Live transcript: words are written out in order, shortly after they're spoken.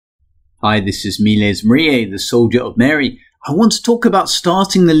Hi, this is Miles Marie, the Soldier of Mary. I want to talk about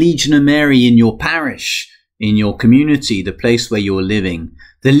starting the Legion of Mary in your parish, in your community, the place where you're living.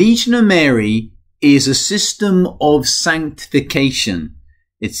 The Legion of Mary is a system of sanctification.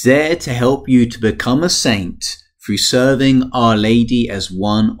 It's there to help you to become a saint through serving Our Lady as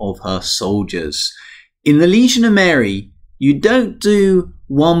one of her soldiers. In the Legion of Mary, you don't do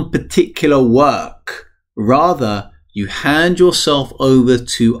one particular work. Rather, you hand yourself over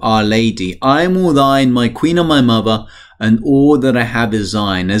to Our Lady. I am all thine, my Queen and my Mother, and all that I have is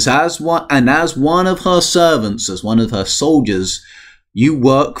thine. As one of her servants, as one of her soldiers, you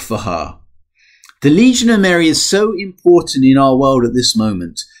work for her. The Legion of Mary is so important in our world at this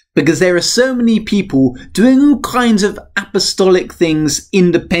moment because there are so many people doing all kinds of apostolic things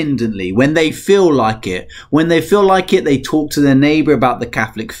independently when they feel like it. When they feel like it, they talk to their neighbor about the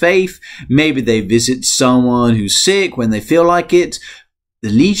Catholic faith. Maybe they visit someone who's sick when they feel like it. The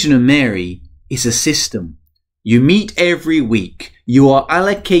Legion of Mary is a system. You meet every week. You are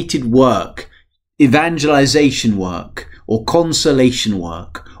allocated work, evangelization work, or consolation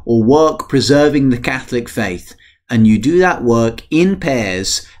work, or work preserving the Catholic faith. And you do that work in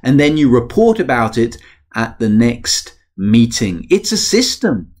pairs, and then you report about it at the next meeting. It's a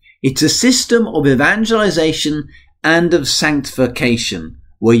system. It's a system of evangelization and of sanctification,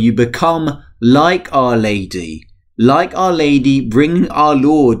 where you become like Our Lady bringing our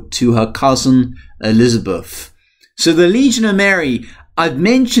Lord to her cousin Elizabeth. So the Legion of Mary, I've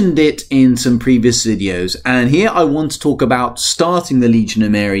mentioned it in some previous videos, and here I want to talk about starting the Legion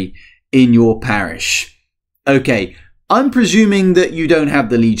of Mary in your parish. Okay, I'm presuming that you don't have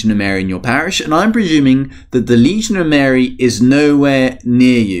the Legion of Mary in your parish, and I'm presuming that the Legion of Mary is nowhere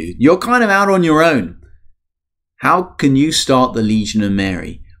near you. You're kind of out on your own. How can you start the Legion of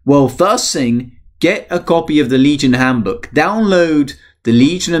Mary? Well, first thing, get a copy of the Legion Handbook. Download the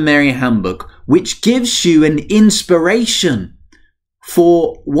Legion of Mary Handbook, which gives you an inspiration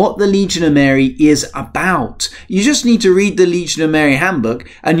for what the Legion of Mary is about. You just need to read the Legion of Mary Handbook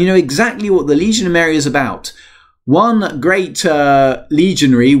and you know exactly what the Legion of Mary is about. One great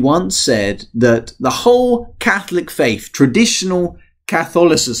legionary once said that the whole Catholic faith, traditional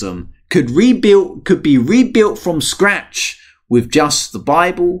Catholicism, could be rebuilt from scratch with just the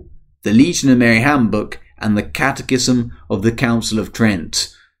Bible, the Legion of Mary Handbook, and the Catechism of the Council of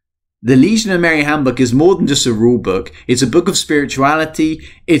Trent. The Legion of Mary Handbook is more than just a rule book. It's a book of spirituality.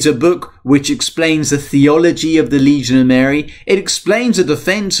 It's a book which explains the theology of the Legion of Mary. It explains the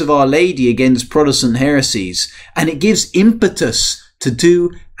defense of Our Lady against Protestant heresies. And it gives impetus to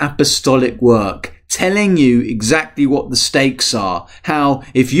do apostolic work, telling you exactly what the stakes are. How,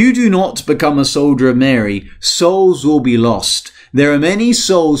 if you do not become a soldier of Mary, souls will be lost. There are many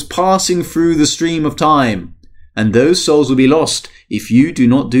souls passing through the stream of time, and those souls will be lost if you do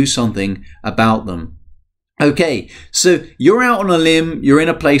not do something about them. Okay, so you're out on a limb, you're in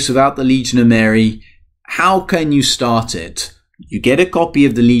a place without the Legion of Mary. How can you start it? You get a copy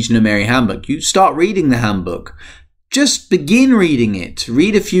of the Legion of Mary Handbook. You start reading the handbook. Just begin reading it.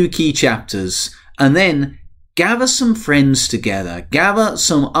 Read a few key chapters, and then gather some friends together. Gather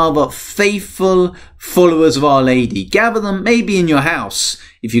some other faithful followers of Our Lady. Gather them maybe in your house.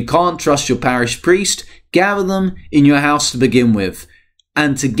 If you can't trust your parish priest, gather them in your house to begin with.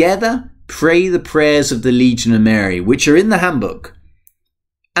 And together, pray the prayers of the Legion of Mary, which are in the handbook.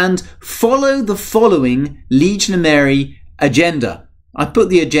 And follow the following Legion of Mary agenda. I put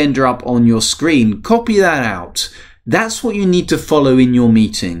the agenda up on your screen. Copy that out. That's what you need to follow in your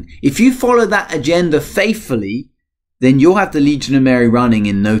meeting. If you follow that agenda faithfully, then you'll have the Legion of Mary running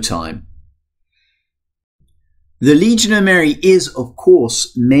in no time. The Legion of Mary is, of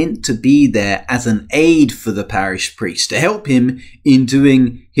course, meant to be there as an aid for the parish priest, to help him in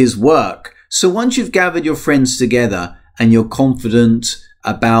doing his work. So once you've gathered your friends together and you're confident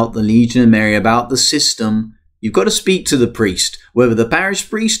about the Legion of Mary, about the system, you've got to speak to the priest, whether the parish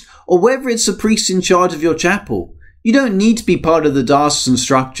priest or whether it's the priest in charge of your chapel. You don't need to be part of the diocesan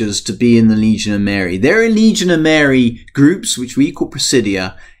structures to be in the Legion of Mary. There are Legion of Mary groups, which we call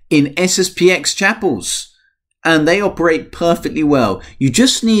Presidia, in SSPX chapels. And they operate perfectly well. You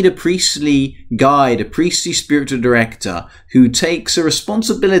just need a priestly guide, a priestly spiritual director who takes a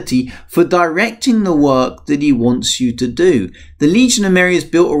responsibility for directing the work that he wants you to do. The Legion of Mary is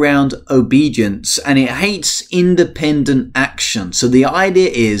built around obedience and it hates independent action. So the idea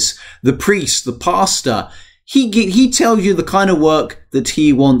is the priest, the pastor, he tells you the kind of work that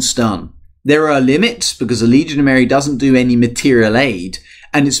he wants done. There are limits because the Legion of Mary doesn't do any material aid.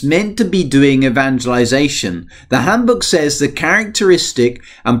 And it's meant to be doing evangelization. The handbook says the characteristic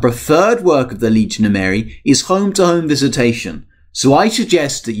and preferred work of the Legion of Mary is home-to-home visitation. So I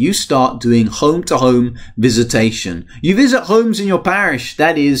suggest that you start doing home-to-home visitation. You visit homes in your parish.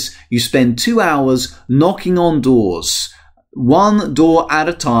 That is, you spend 2 hours knocking on doors, one door at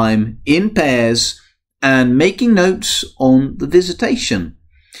a time, in pairs, and making notes on the visitation.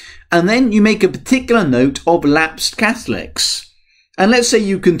 And then you make a particular note of lapsed Catholics. And let's say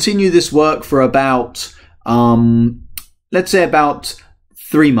you continue this work for about, let's say about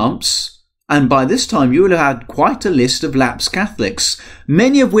 3 months. And by this time, you will have had quite a list of lapsed Catholics,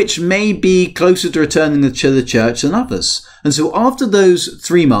 many of which may be closer to returning to the church than others. And so after those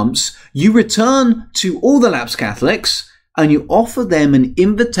 3 months, you return to all the lapsed Catholics and you offer them an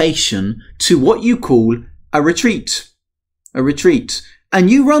invitation to what you call a retreat. A retreat. And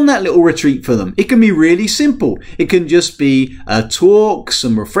you run that little retreat for them. It can be really simple. It can just be a talk,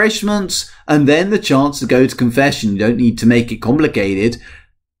 some refreshments, and then the chance to go to confession. You don't need to make it complicated.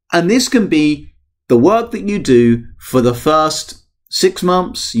 And this can be the work that you do for the first 6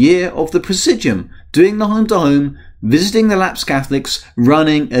 months, year of the Presidium, doing the home-to-home, visiting the lapsed Catholics,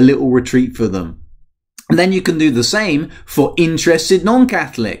 running a little retreat for them. And then you can do the same for interested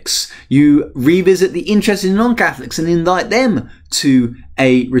non-Catholics. You revisit the interested non-Catholics and invite them to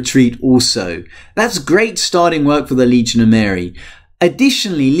a retreat also. That's great starting work for the Legion of Mary.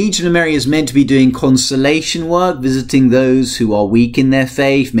 Additionally, Legion of Mary is meant to be doing consolation work, visiting those who are weak in their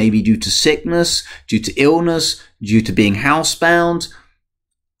faith, maybe due to sickness, due to illness, due to being housebound.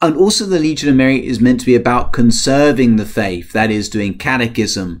 And also the Legion of Mary is meant to be about conserving the faith, that is, doing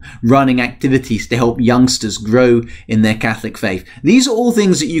catechism, running activities to help youngsters grow in their Catholic faith. These are all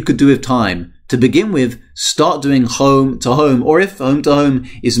things that you could do with time. To begin with, start doing home to home, or if home to home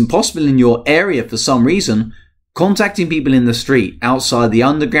isn't possible in your area for some reason, contacting people in the street, outside the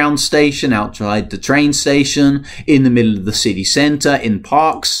underground station, outside the train station, in the middle of the city centre, in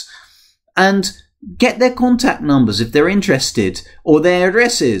parks, and get their contact numbers if they're interested, or their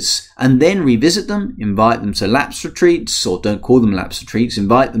addresses, and then revisit them, invite them to lapse retreats, or don't call them lapse retreats,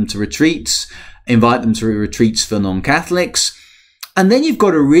 invite them to retreats, invite them to retreats for non-Catholics. And then you've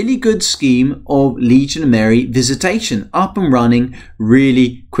got a really good scheme of Legion of Mary visitation up and running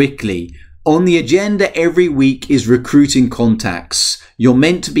really quickly. On the agenda every week is recruiting contacts. You're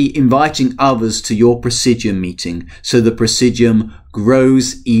meant to be inviting others to your Presidium meeting, so the Presidium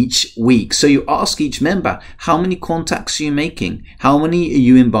grows each week. So you ask each member, how many contacts are you making? How many are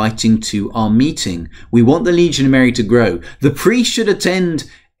you inviting to our meeting? We want the Legion of Mary to grow. The priest should attend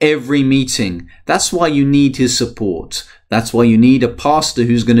every meeting. That's why you need his support. That's why you need a pastor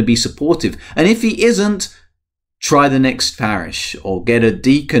who's going to be supportive. And if he isn't, try the next parish, or get a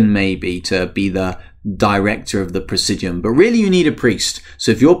deacon maybe to be the director of the Presidium. But really you need a priest.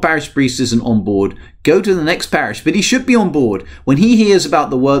 So if your parish priest isn't on board, go to the next parish. But he should be on board. When he hears about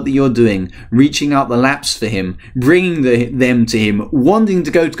the work that you're doing, reaching out the lapsed for him, bringing them to him, wanting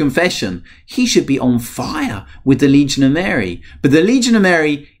to go to confession, he should be on fire with the Legion of Mary. But the Legion of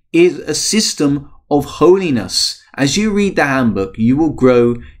Mary is a system of holiness. As you read the handbook, you will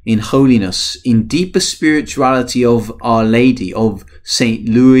grow in holiness, in deeper spirituality of Our Lady, of Saint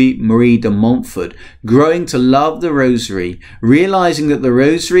Louis Marie de Montfort, growing to love the Rosary, realizing that the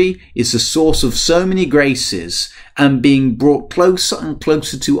Rosary is the source of so many graces, and being brought closer and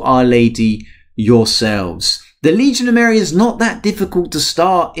closer to Our Lady yourselves. The Legion of Mary is not that difficult to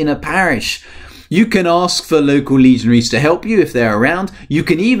start in a parish. You can ask for local legionaries to help you if they're around. You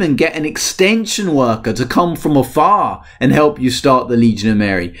can even get an extension worker to come from afar and help you start the Legion of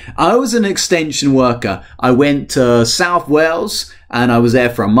Mary. I was an extension worker. I went to South Wales and I was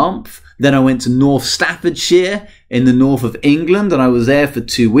there for a month. Then I went to North Staffordshire in the north of England and I was there for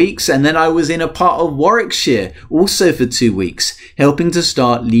 2 weeks. And then I was in a part of Warwickshire also for 2 weeks, helping to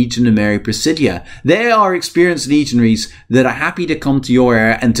start Legion of Mary Presidia. There are experienced legionaries that are happy to come to your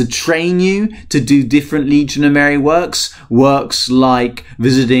area and to train you to do different Legion of Mary works like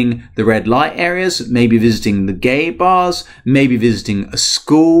visiting the red light areas, maybe visiting the gay bars, maybe visiting a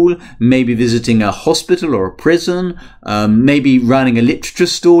school, maybe visiting a hospital or a prison, maybe running a literature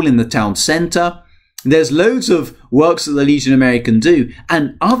stall in the town centre. There's loads of works that the Legion of Mary can do,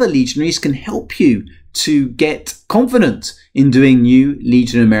 and other legionaries can help you to get confident in doing new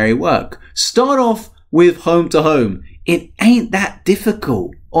Legion of Mary work. Start off with home to home. It ain't that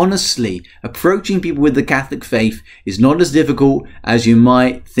difficult. Honestly, approaching people with the Catholic faith is not as difficult as you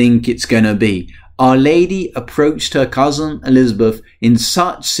might think it's going to be. Our Lady approached her cousin Elizabeth in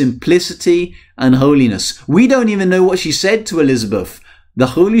such simplicity and holiness. We don't even know what she said to Elizabeth. The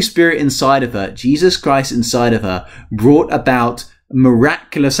Holy Spirit inside of her, Jesus Christ inside of her, brought about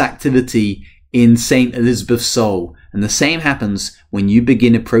miraculous activity in Saint Elizabeth's soul. And the same happens when you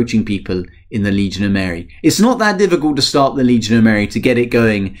begin approaching people in the Legion of Mary. It's not that difficult to start the Legion of Mary, to get it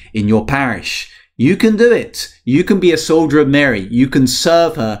going in your parish. You can do it. You can be a soldier of Mary. You can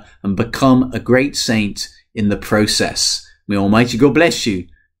serve her and become a great saint in the process. May Almighty God bless you.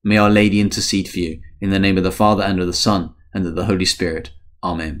 May Our Lady intercede for you. In the name of the Father, and of the Son, and of the Holy Spirit.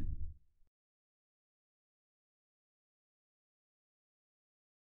 Amen.